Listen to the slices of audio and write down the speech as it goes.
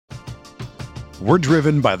We're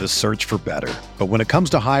driven by the search for better. But when it comes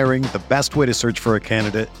to hiring, the best way to search for a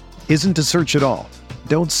candidate isn't to search at all.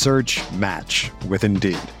 Don't search, match with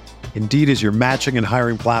Indeed. Indeed is your matching and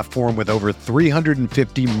hiring platform with over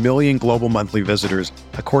 350 million global monthly visitors,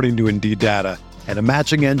 according to Indeed data, and a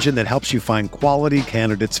matching engine that helps you find quality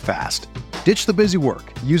candidates fast. Ditch the busy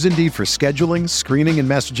work. Use Indeed for scheduling, screening, and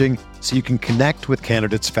messaging so you can connect with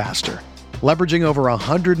candidates faster. Leveraging over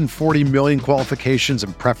 140 million qualifications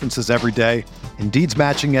and preferences every day, Indeed's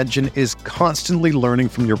matching engine is constantly learning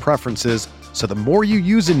from your preferences, so the more you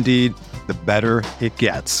use Indeed, the better it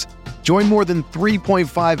gets. Join more than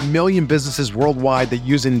 3.5 million businesses worldwide that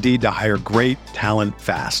use Indeed to hire great talent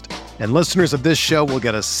fast. And listeners of this show will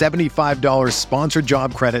get a $75 sponsored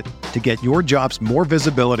job credit to get your jobs more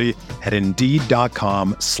visibility at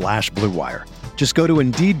Indeed.com/Blue Wire. Just go to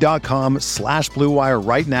Indeed.com/Blue Wire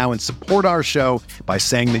right now and support our show by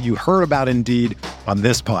saying that you heard about Indeed on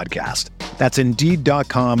this podcast. That's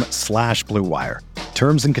Indeed.com/Blue Wire.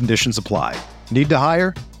 Terms and conditions apply. Need to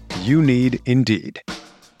hire? You need Indeed.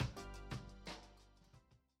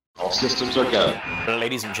 All systems are go.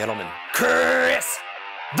 Ladies and gentlemen, Chris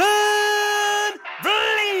Van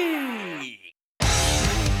Vliet!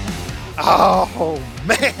 Oh,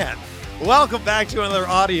 man. Welcome back to another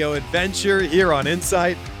audio adventure here on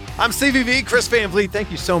Insight. I'm CVV, Chris Van Vliet.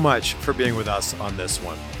 Thank you so much for being with us on this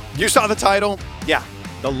one. You saw the title? Yeah,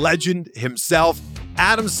 the legend himself,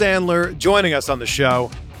 Adam Sandler, joining us on the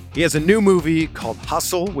show. He has a new movie called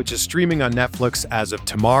Hustle, which is streaming on Netflix as of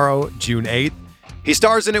tomorrow, June 8th. He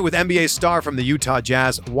stars in it with NBA star from the Utah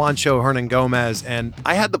Jazz, Juancho Hernangomez, and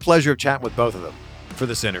I had the pleasure of chatting with both of them for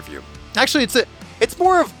this interview. Actually, it's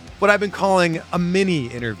more of what I've been calling a mini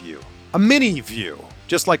interview, a mini view,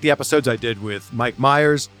 just like the episodes I did with Mike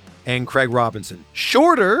Myers and Craig Robinson.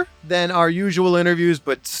 Shorter than our usual interviews,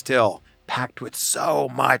 but still packed with so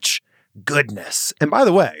much goodness. And by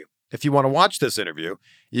the way, if you want to watch this interview,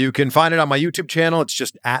 you can find it on my YouTube channel. It's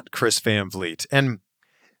just at Chris Van Vliet. And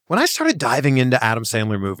when I started diving into Adam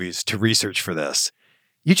Sandler movies to research for this,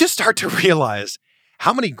 you just start to realize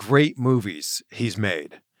how many great movies he's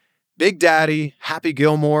made. Big Daddy, Happy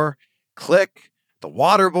Gilmore, Click, The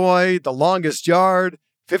Waterboy, The Longest Yard,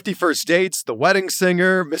 50 First Dates, The Wedding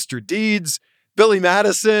Singer, Mr. Deeds, Billy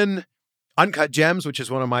Madison, Uncut Gems, which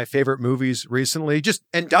is one of my favorite movies recently,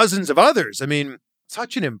 and dozens of others. I mean,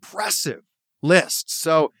 such an impressive list.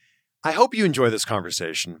 So I hope you enjoy this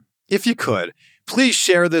conversation. If you could, please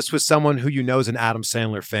share this with someone who you know is an Adam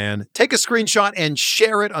Sandler fan. Take a screenshot and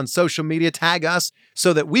share it on social media. Tag us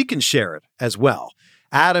so that we can share it as well.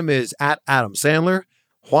 Adam is at Adam Sandler.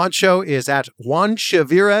 Juancho is at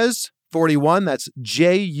Juanchiviris41. That's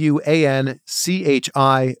JUANCHIVIRIS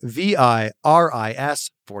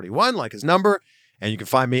 41, like his number. And you can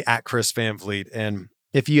find me at Chris Van Vliet. And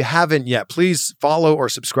if you haven't yet, please follow or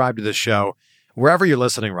subscribe to this show wherever you're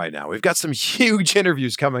listening right now. We've got some huge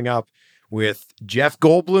interviews coming up with Jeff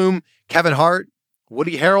Goldblum, Kevin Hart,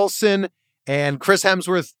 Woody Harrelson, and Chris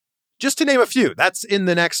Hemsworth, just to name a few. That's in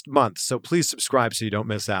the next month, so please subscribe so you don't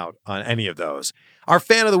miss out on any of those. Our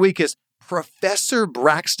fan of the week is Professor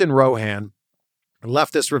Braxton Rohan. I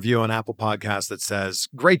left this review on Apple Podcasts that says,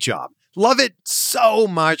 great job. Love it so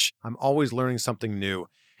much. I'm always learning something new,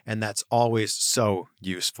 and that's always so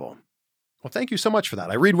useful. Well, thank you so much for that.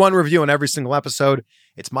 I read one review on every single episode.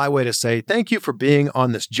 It's my way to say thank you for being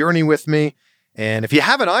on this journey with me. And if you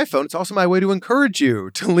have an iPhone, it's also my way to encourage you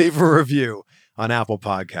to leave a review on Apple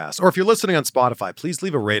Podcasts. Or if you're listening on Spotify, please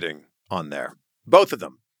leave a rating on there. Both of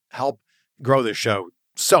them help grow this show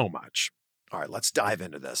so much. All right, let's dive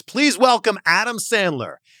into this. Please welcome Adam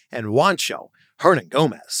Sandler and Juancho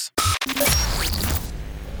Hernangomez.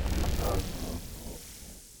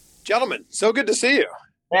 Gentlemen, so good to see you.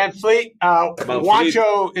 Van Vliet,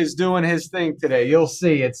 Juancho is doing his thing today. You'll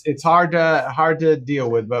see. It's hard to deal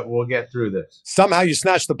with, but we'll get through this. Somehow you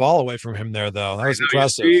snatched the ball away from him there, though. That was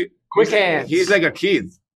impressive. Quick hands. He's like a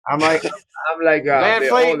kid. I'm like Van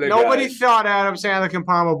Vliet. Nobody thought Adam Sandler can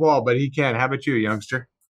palm a ball, but he can. How about you, youngster?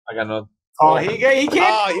 I got none. Oh, he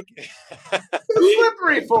can't. Too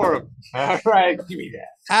slippery for him. All right, give me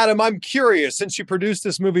that. Adam, I'm curious, since you produced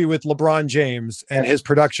this movie with LeBron James and his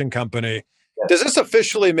production company, does this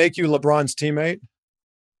officially make you LeBron's teammate?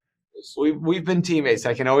 We've been teammates.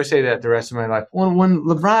 I can always say that the rest of my life. When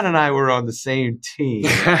LeBron and I were on the same team,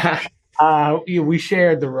 we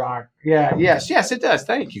shared the rock. Yeah, yes, it does.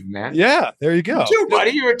 Thank you, man. Yeah, there you go. You too,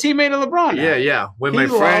 buddy. You're a teammate of LeBron now. Yeah. When my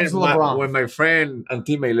friend and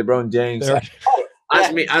teammate LeBron James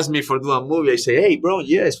asked me for doing a movie, I say, hey, bro,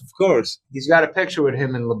 yes, of course. He's got a picture with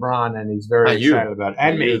him and LeBron, and he's very excited about it.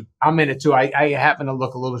 And me. I'm in it, too. I happen to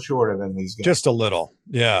look a little shorter than these guys. Just a little,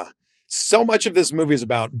 yeah. So much of this movie is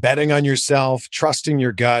about betting on yourself, trusting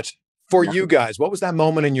your gut. For you guys, what was that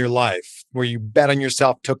moment in your life where you bet on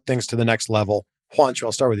yourself, took things to the next level? Juancho,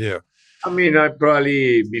 I'll start with you. I mean, I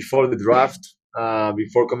probably before the draft,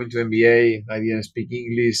 before coming to NBA, I didn't speak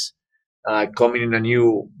English. Coming in a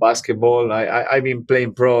new basketball, I've been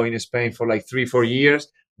playing pro in Spain for like 3-4 years,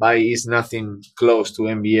 but it's nothing close to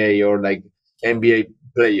NBA or like NBA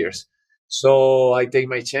players. So I take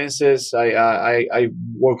my chances. I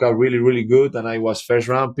work out really really good, and I was first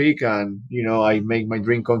round pick, and I make my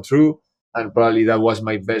dream come true. And probably that was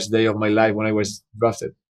my best day of my life when I was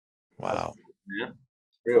drafted. Wow. Yeah.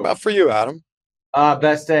 What about for you, Adam?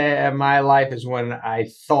 Best day of my life is when I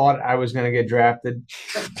thought I was going to get drafted.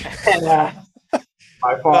 And,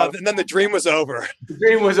 my father, And then the dream was over. the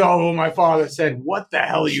dream was over. My father said, "What the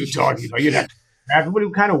hell are you talking about? You're not drafted.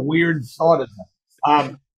 What kind of weird thought is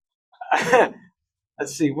that?"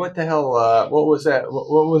 Let's see. What the hell? What was that?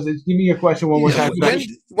 What was it? Give me your question one more time.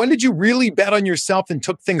 When did you really bet on yourself and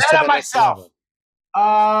took things to Bet the on next myself.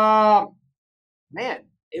 level? Man,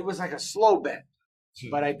 it was like a slow bet,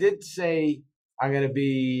 but I did say I'm going to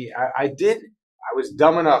be. I was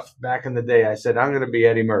dumb enough back in the day. I said I'm going to be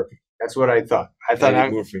Eddie Murphy. That's what I thought. I said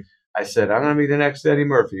I'm going to be the next Eddie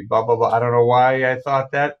Murphy. Blah blah blah. I don't know why I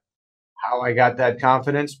thought that, how I got that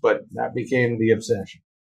confidence, but that became the obsession.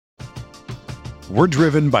 We're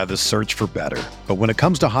driven by the search for better. But when it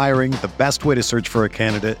comes to hiring, the best way to search for a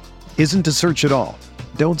candidate isn't to search at all.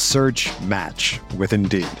 Don't search, match with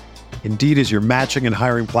Indeed. Indeed is your matching and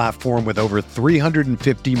hiring platform with over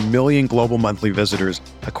 350 million global monthly visitors,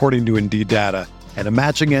 according to Indeed data, and a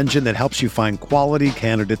matching engine that helps you find quality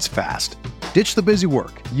candidates fast. Ditch the busy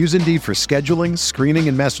work. Use Indeed for scheduling, screening,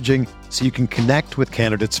 and messaging so you can connect with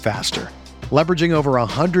candidates faster. Leveraging over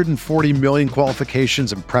 140 million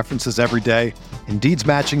qualifications and preferences every day, Indeed's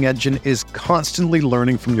matching engine is constantly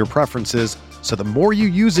learning from your preferences, so the more you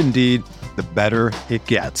use Indeed, the better it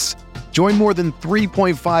gets. Join more than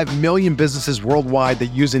 3.5 million businesses worldwide that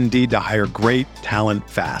use Indeed to hire great talent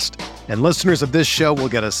fast. And listeners of this show will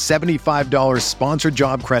get a $75 sponsored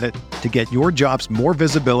job credit to get your jobs more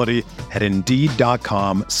visibility at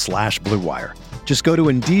Indeed.com/Blue Wire. Just go to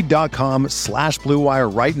Indeed.com/Blue Wire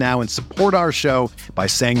right now and support our show by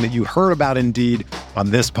saying that you heard about Indeed on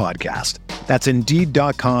this podcast. That's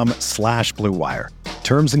Indeed.com/Blue Wire.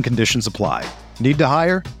 Terms and conditions apply. Need to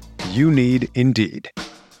hire? You need Indeed.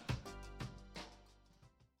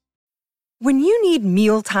 When you need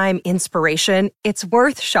mealtime inspiration, it's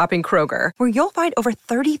worth shopping Kroger, where you'll find over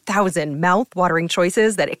 30,000 mouth-watering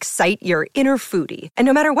choices that excite your inner foodie. And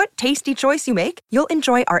no matter what tasty choice you make, you'll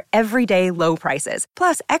enjoy our everyday low prices,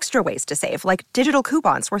 plus extra ways to save, like digital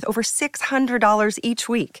coupons worth over $600 each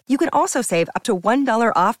week. You can also save up to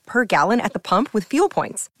 $1 off per gallon at the pump with fuel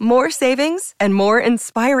points. More savings and more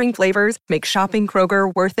inspiring flavors make shopping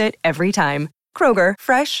Kroger worth it every time. Kroger,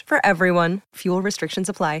 fresh for everyone. Fuel restrictions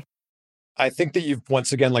apply. I think that you've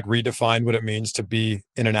once again redefined what it means to be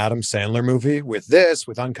in an Adam Sandler movie with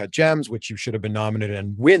Uncut Gems, which you should have been nominated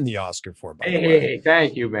and win the Oscar for, by the way. Hey,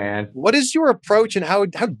 thank you, man. What is your approach and how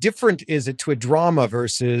different is it to a drama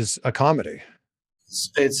versus a comedy?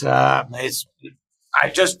 It's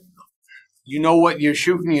you know what you're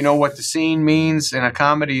shooting, you know what the scene means in a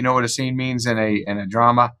comedy, you know what a scene means in a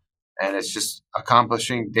drama, and it's just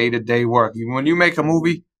accomplishing day-to-day work. When you make a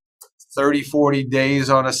movie, 30, 40 days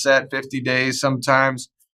on a set, 50 days sometimes.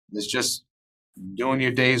 It's just doing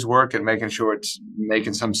your day's work and making sure it's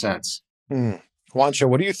making some sense. Juancho,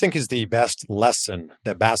 what do you think is the best lesson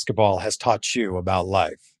that basketball has taught you about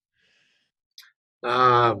life?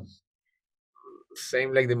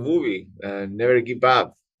 Same like the movie. Never give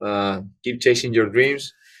up. Keep chasing your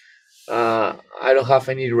dreams. I don't have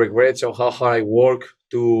any regrets on how hard I work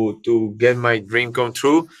to get my dream come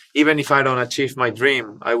true. Even if I don't achieve my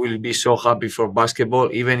dream, I will be so happy for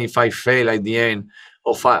basketball. Even if I fail at the end,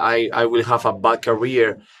 or I will have a bad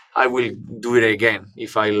career, I will do it again.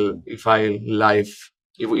 If I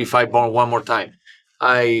born one more time,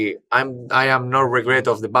 I am no regret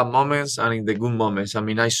of the bad moments and in the good moments. I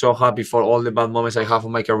mean, I'm so happy for all the bad moments I have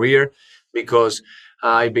in my career, because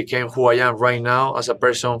I became who I am right now as a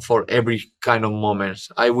person for every kind of moments.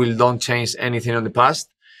 I don't change anything on the past,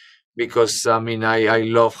 because I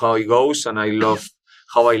love how it goes, and I love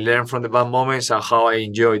how I learn from the bad moments and how I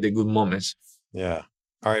enjoy the good moments. Yeah.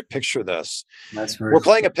 All right. Picture this. We're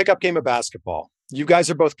playing a pickup game of basketball. You guys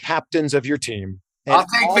are both captains of your team. I'll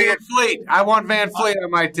take Van Fleet. I want Van Fleet on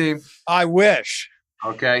my team. I wish.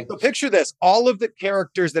 Okay. So picture this. All of the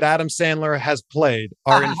characters that Adam Sandler has played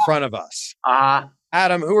are in front of us.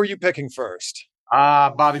 Adam, who are you picking first?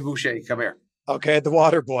 Bobby Boucher, come here. Okay, the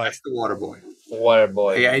water boy. That's the water boy. Water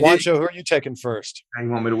boy. Yeah, I did. Juancho, who are you taking first? You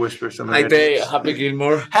want me to whisper something? I take Happy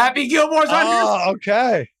Gilmore. Happy Gilmore's on here. Oh,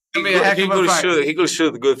 okay. He Be a heck of a fight. could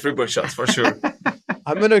shoot good 3-point shots for sure.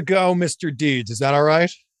 I'm going to go Mr. Deeds. Is that all right?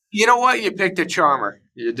 You know what? You picked a charmer.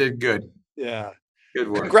 You did good. Yeah. Good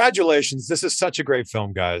work. Congratulations. This is such a great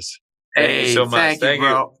film, guys. Thank you so much. Thank you, Thank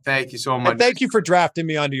bro. Thank you so much. And thank you for drafting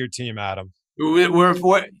me onto your team, Adam.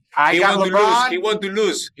 I got LeBron. He want to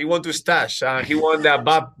lose. He want to stash. He won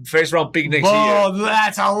the first round pick next Oh, year.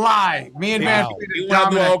 that's a lie. Me and Van Wow. Fleet He are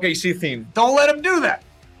want to do dominant. OKC theme. Don't let him do that.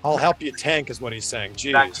 I'll help you tank is what he's saying.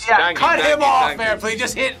 Jeez. Yeah, Thank you, cut thank him you, off, thank Van you. Fleet.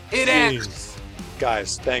 Just hit end. Jeez.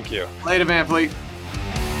 Guys, thank you. Later, Van Fleet.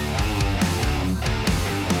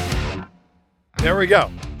 There we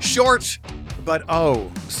go. Short, but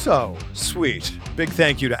oh, so sweet. Big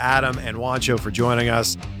thank you to Adam and Juancho for joining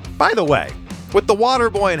us. By the way, with the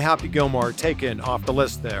Waterboy and Happy Gilmore taken off the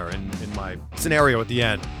list there in my scenario at the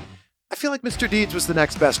end, I feel like Mr. Deeds was the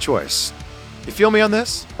next best choice. You feel me on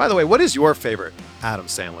this? By the way, what is your favorite Adam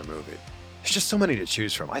Sandler movie? There's just so many to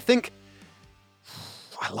choose from. I think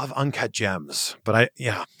I love Uncut Gems, but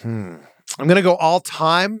I'm going to go all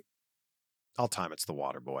time. All time, it's The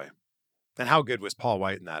Waterboy. And how good was Paul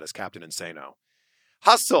White in that as Captain Insano?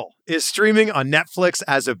 Hustle is streaming on Netflix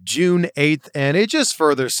as of June 8th, and it just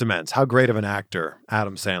further cements how great of an actor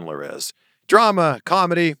Adam Sandler is. Drama,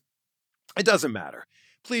 comedy, it doesn't matter.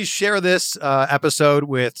 Please share this episode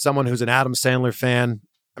with someone who's an Adam Sandler fan.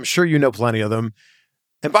 I'm sure you know plenty of them.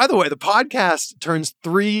 And by the way, the podcast turns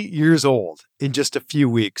 3 years old in just a few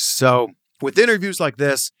weeks. So with interviews like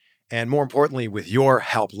this, and more importantly, with your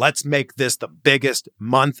help, let's make this the biggest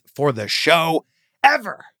month for the show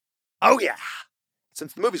ever. Oh, yeah.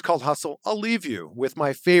 Since the movie's called Hustle, I'll leave you with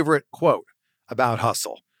my favorite quote about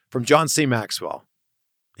Hustle from John C. Maxwell.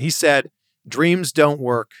 He said, "Dreams don't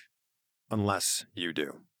work unless you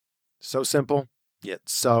do." So simple, yet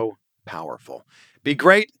so powerful. Be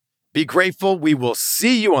great. Be grateful. We will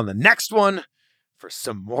see you on the next one for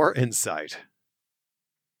some more insight.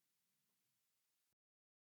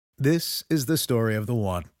 This is the story of the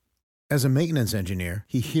one. As a maintenance engineer,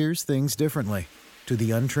 he hears things differently. To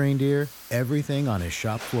the untrained ear, everything on his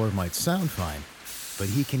shop floor might sound fine,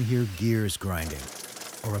 but he can hear gears grinding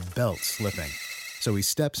or a belt slipping. So he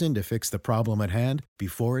steps in to fix the problem at hand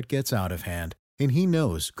before it gets out of hand. And he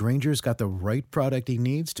knows Grainger's got the right product he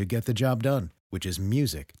needs to get the job done, which is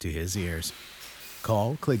music to his ears.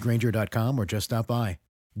 Call, click Grainger.com, or just stop by.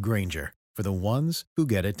 Grainger, for the ones who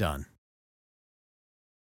get it done.